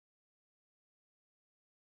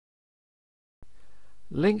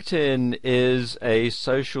LinkedIn is a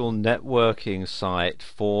social networking site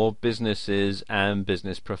for businesses and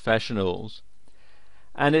business professionals,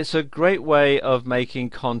 and it's a great way of making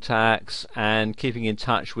contacts and keeping in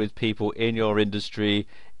touch with people in your industry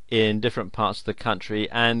in different parts of the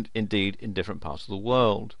country and indeed in different parts of the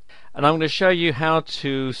world. And I'm going to show you how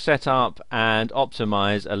to set up and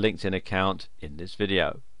optimize a LinkedIn account in this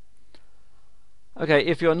video. Okay,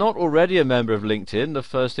 if you're not already a member of LinkedIn, the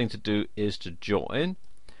first thing to do is to join.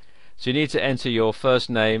 So you need to enter your first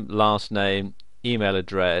name, last name, email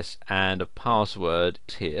address and a password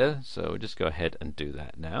here. So we'll just go ahead and do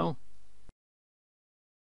that now.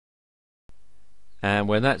 And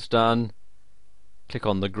when that's done, click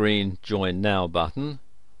on the green Join Now button.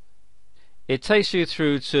 It takes you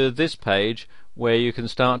through to this page where you can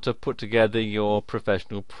start to put together your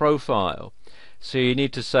professional profile. So you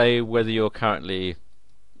need to say whether you're currently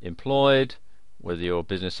employed, whether you're a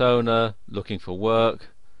business owner, looking for work,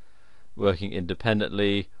 working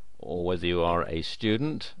independently, or whether you are a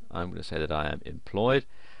student. I'm going to say that I am employed.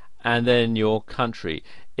 And then your country.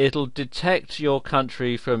 It'll detect your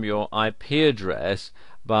country from your IP address,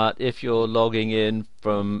 but if you're logging in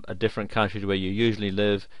from a different country to where you usually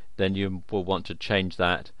live, then you will want to change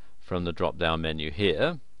that from the drop down menu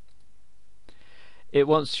here. It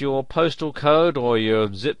wants your postal code or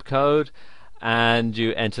your zip code, and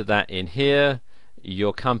you enter that in here,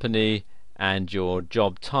 your company and your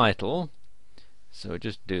job title. So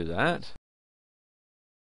just do that.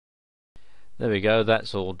 There we go,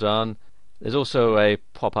 that's all done. There's also a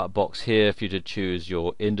pop-up box here for you to choose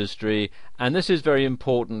your industry, and this is very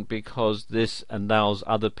important because this allows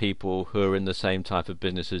other people who are in the same type of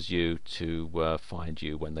business as you to find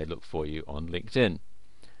you when they look for you on LinkedIn.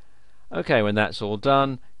 Okay, when that's all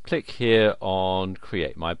done, click here on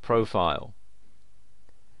Create My Profile.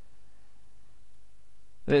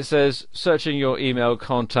 Then it says searching your email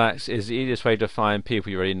contacts is the easiest way to find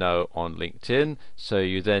people you already know on LinkedIn, so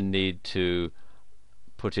you then need to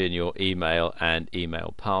put in your email and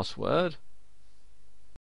email password,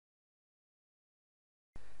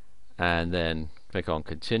 and then click on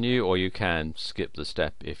Continue, or you can skip the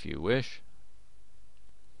step if you wish.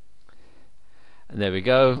 And there we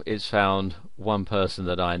go, it's found one person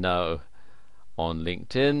that I know on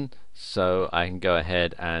LinkedIn, so I can go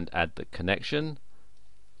ahead and add the connection.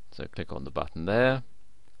 So click on the button there,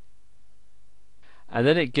 and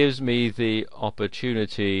then it gives me the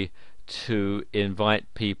opportunity to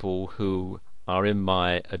invite people who are in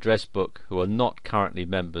my address book who are not currently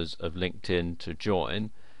members of LinkedIn to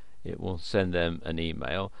join. It will send them an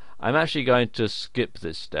email. I'm actually going to skip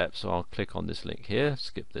this step, so I'll click on this link here,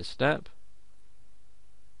 skip this step.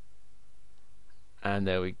 And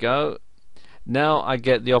there we go. Now I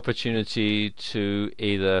get the opportunity to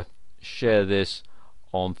either share this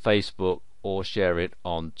on Facebook or share it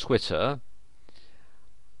on Twitter.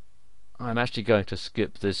 I'm actually going to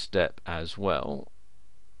skip this step as well.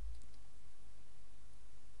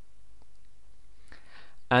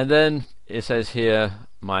 And then it says here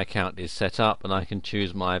my account is set up and I can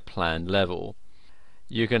choose my plan level.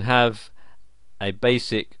 You can have a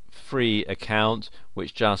basic free account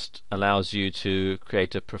which just allows you to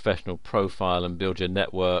create a professional profile and build your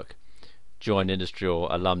network, join industry or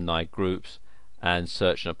alumni groups, and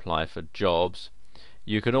search and apply for jobs.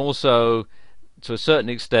 You can also, to a certain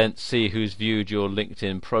extent, see who's viewed your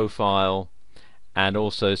LinkedIn profile and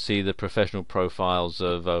also see the professional profiles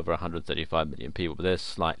of over 135 million people, but they're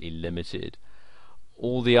slightly limited.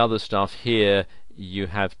 All the other stuff here you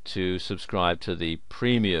have to subscribe to the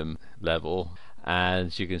premium level, and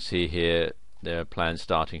as you can see here there are plans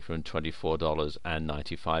starting from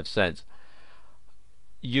 $24.95.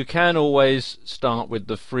 You can always start with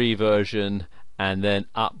the free version and then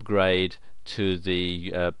upgrade to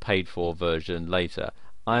the paid for version later.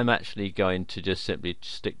 I'm actually going to just simply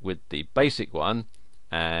stick with the basic one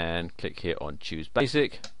and click here on Choose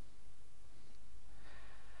Basic,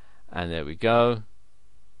 and there we go,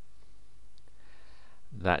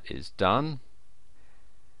 that is done.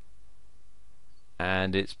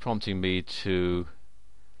 And it's prompting me to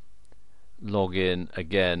log in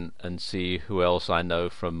again and see who else I know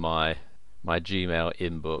from my Gmail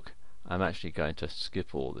inbox. I'm actually going to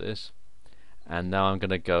skip all this, and now I'm going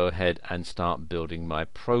to go ahead and start building my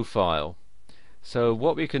profile. So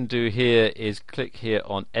what we can do here is click here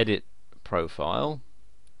on Edit Profile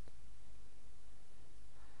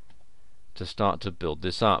to start to build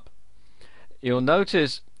this up. You'll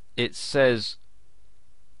notice it says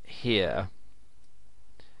here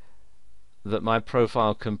that my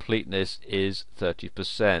profile completeness is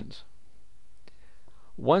 30%.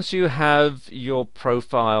 Once you have your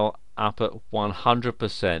profile up at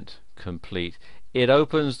 100% complete, it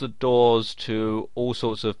opens the doors to all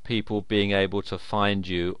sorts of people being able to find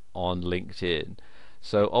you on LinkedIn.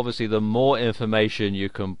 So obviously the more information you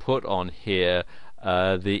can put on here,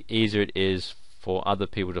 the easier it is for other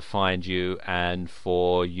people to find you and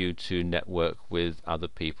for you to network with other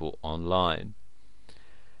people online.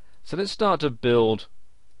 So let's start to build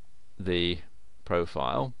the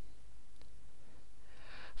profile.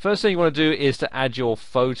 First thing you want to do is to add your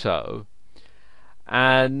photo,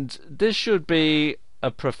 and this should be a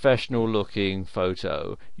professional looking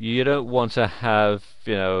photo. You don't want to have,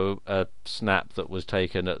 a snap that was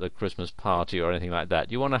taken at the Christmas party or anything like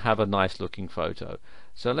that. You want to have a nice looking photo.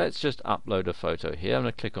 So let's just upload a photo here. I'm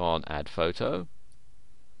going to click on add photo,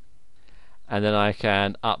 and then I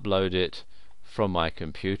can upload it from my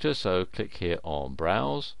computer. So click here on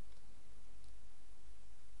browse,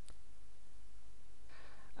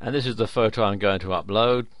 and this is the photo I'm going to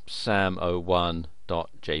upload,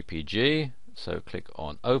 sam01.jpg. So click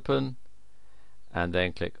on open and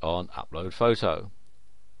then click on upload photo,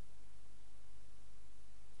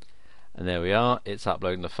 and there we are, it's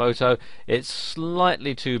uploading the photo. It's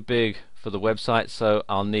slightly too big for the website, so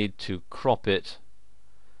I'll need to crop it.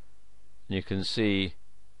 You can see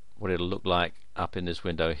what it'll look like up in this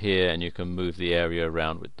window here, and you can move the area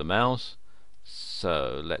around with the mouse.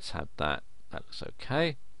 So let's have that looks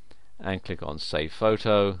okay, and click on save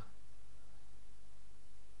photo.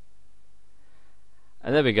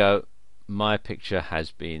 And there we go, my picture has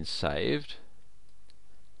been saved.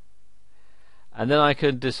 And then I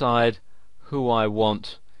can decide who I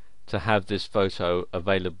want to have this photo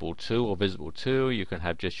available to or visible to. You can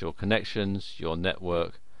have just your connections, your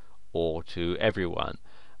network, or to everyone.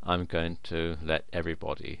 I'm going to let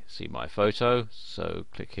everybody see my photo, so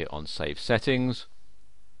click here on save settings,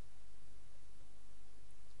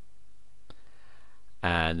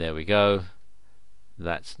 and there we go,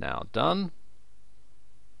 that's now done.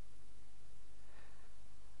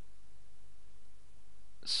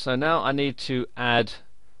 So now I need to add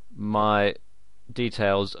my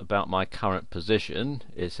details about my current position.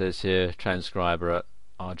 It says here transcriber at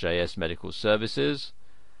RJS Medical Services,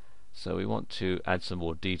 so we want to add some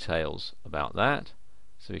more details about that.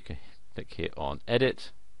 So we can click here on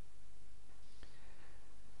edit.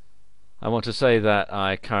 I want to say that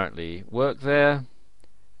I currently work there,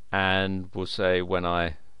 and we'll say when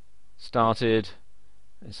I started.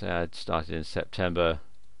 Let's say I started in September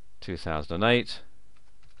 2008.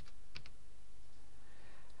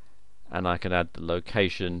 And I can add the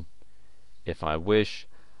location if I wish.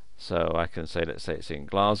 So I can say, let's say it's in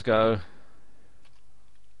Glasgow.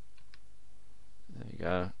 There you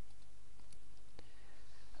go.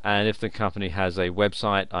 And if the company has a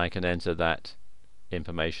website, I can enter that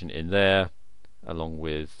information in there along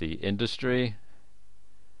with the industry,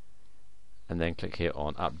 and then click here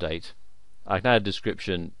on update. I can add a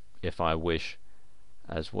description if I wish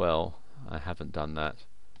as well. I haven't done that.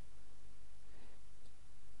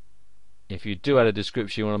 If you do add a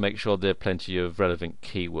description, you want to make sure there are plenty of relevant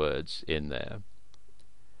keywords in there.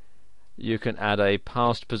 You can add a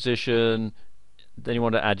past position, then you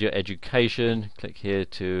want to add your education. Click here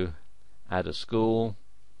to add a school.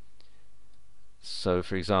 So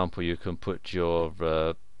for example, you can put your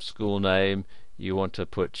school name, you want to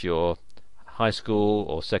put your high school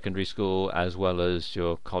or secondary school as well as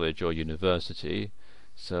your college or university.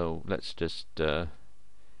 So let's just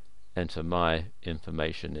enter my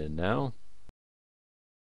information in now.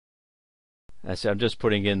 So I'm just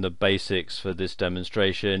putting in the basics for this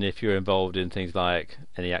demonstration. If you're involved in things like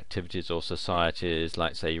any activities or societies,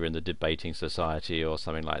 like say you're in the debating society or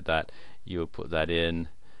something like that, you will put that in,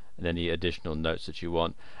 and any additional notes that you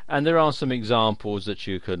want. And there are some examples that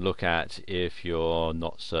you can look at if you're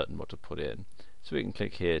not certain what to put in. So we can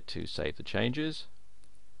click here to save the changes.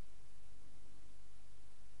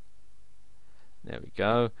 There we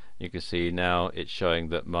go. You can see now it's showing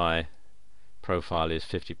that my profile is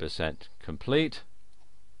 50% complete.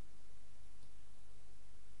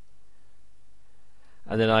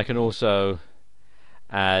 And then I can also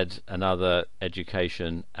add another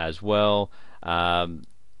education as well. I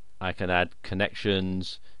can add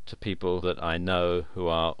connections to people that I know who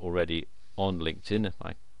are already on LinkedIn. If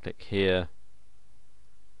I click here,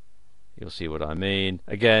 you'll see what I mean.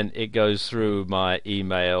 Again, it goes through my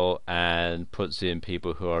email and puts in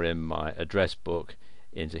people who are in my address book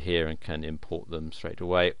into here and can import them straight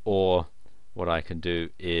away, or what I can do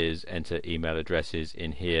is enter email addresses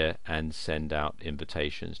in here and send out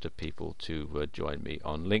invitations to people to join me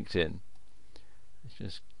on LinkedIn. Let's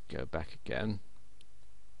just go back again.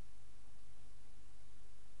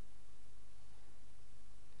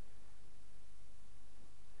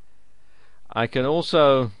 I can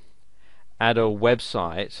also add a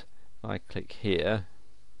website, I click here,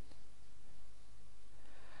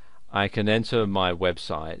 I can enter my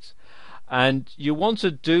website. And you want to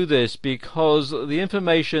do this because the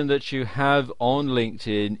information that you have on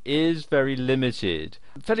LinkedIn is very limited.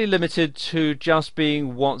 Fairly limited to just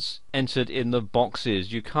being what's entered in the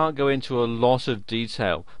boxes. You can't go into a lot of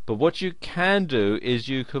detail. But what you can do is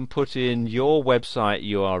you can put in your website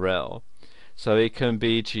URL. So it can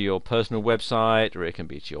be to your personal website, or it can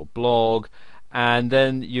be to your blog, and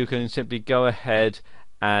then you can simply go ahead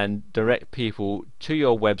and direct people to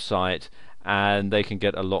your website, and they can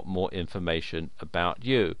get a lot more information about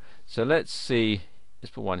you. So let's see,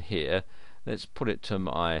 let's put one here. Let's put it to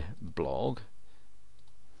my blog.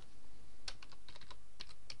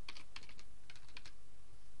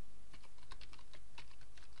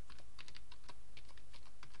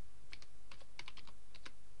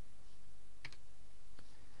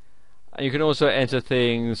 And you can also enter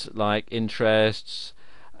things like interests.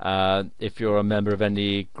 If you're a member of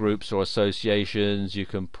any groups or associations, you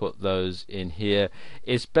can put those in here.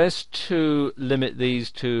 It's best to limit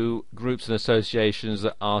these to groups and associations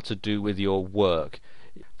that are to do with your work.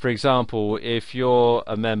 For example, if you're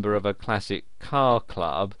a member of a classic car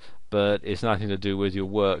club but it's nothing to do with your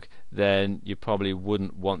work, then you probably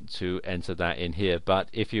wouldn't want to enter that in here. But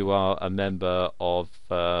if you are a member of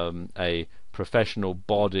a professional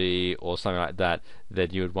body or something like that, then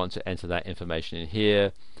you would want to enter that information in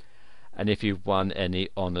here. And if you've won any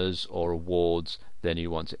honours or awards, then you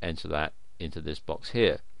want to enter that into this box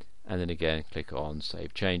here. And then again, click on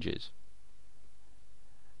Save Changes.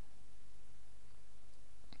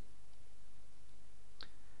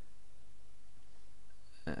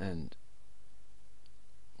 And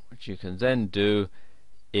what you can then do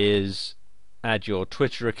is add your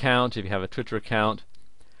Twitter account if you have a Twitter account.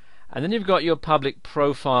 And then you've got your public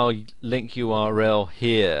profile link URL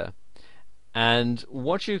here. And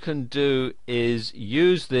what you can do is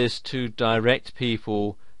use this to direct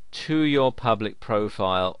people to your public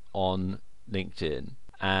profile on LinkedIn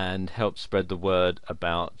and help spread the word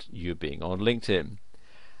about you being on LinkedIn.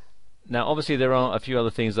 Now obviously there are a few other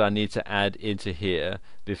things that I need to add into here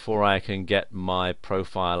before I can get my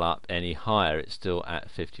profile up any higher. It's still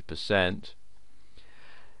at 50%.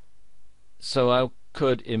 So I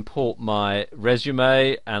could import my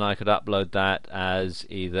resume and I could upload that as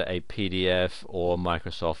either a PDF or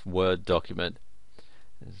Microsoft Word document.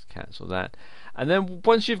 Let's cancel that. And then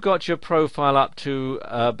once you've got your profile up to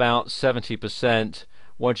about 70%,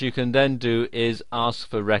 what you can then do is ask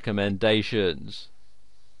for recommendations.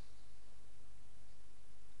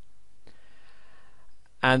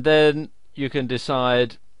 And then you can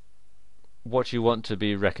decide what you want to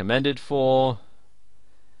be recommended for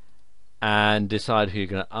and decide who you're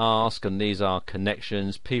going to ask, and these are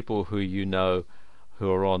connections, people who you know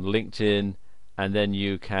who are on LinkedIn, and then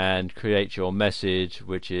you can create your message,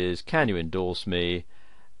 which is, can you endorse me?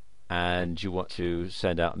 And you want to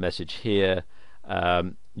send out a message here.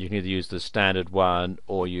 You can either use the standard one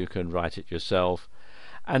or you can write it yourself,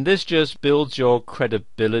 and this just builds your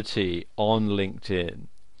credibility on LinkedIn.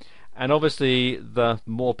 And obviously the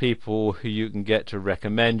more people who you can get to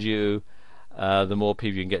recommend you, the more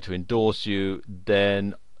people you can get to endorse you,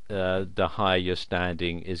 then the higher your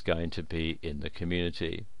standing is going to be in the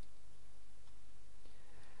community.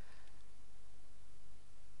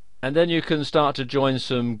 And then you can start to join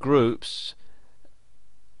some groups.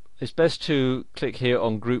 It's best to click here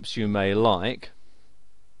on groups you may like,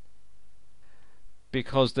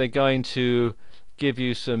 because they're going to give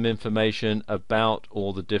you some information about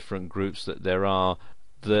all the different groups that there are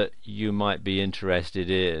that you might be interested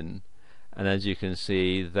in. And as you can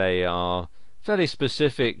see, they are fairly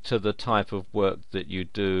specific to the type of work that you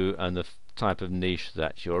do and the type of niche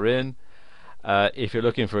that you're in. If you're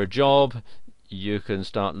looking for a job, you can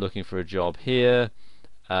start looking for a job here.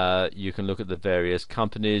 You can look at the various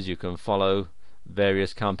companies. You can follow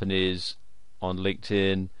various companies on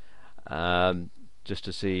LinkedIn just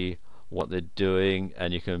to see what they're doing,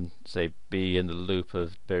 and you can say be in the loop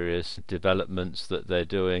of various developments that they're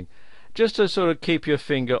doing, just to sort of keep your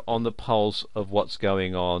finger on the pulse of what's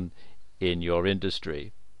going on in your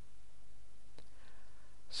industry.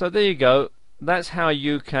 So there you go. That's how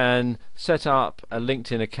you can set up a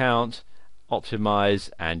LinkedIn account, optimize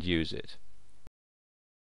and use it.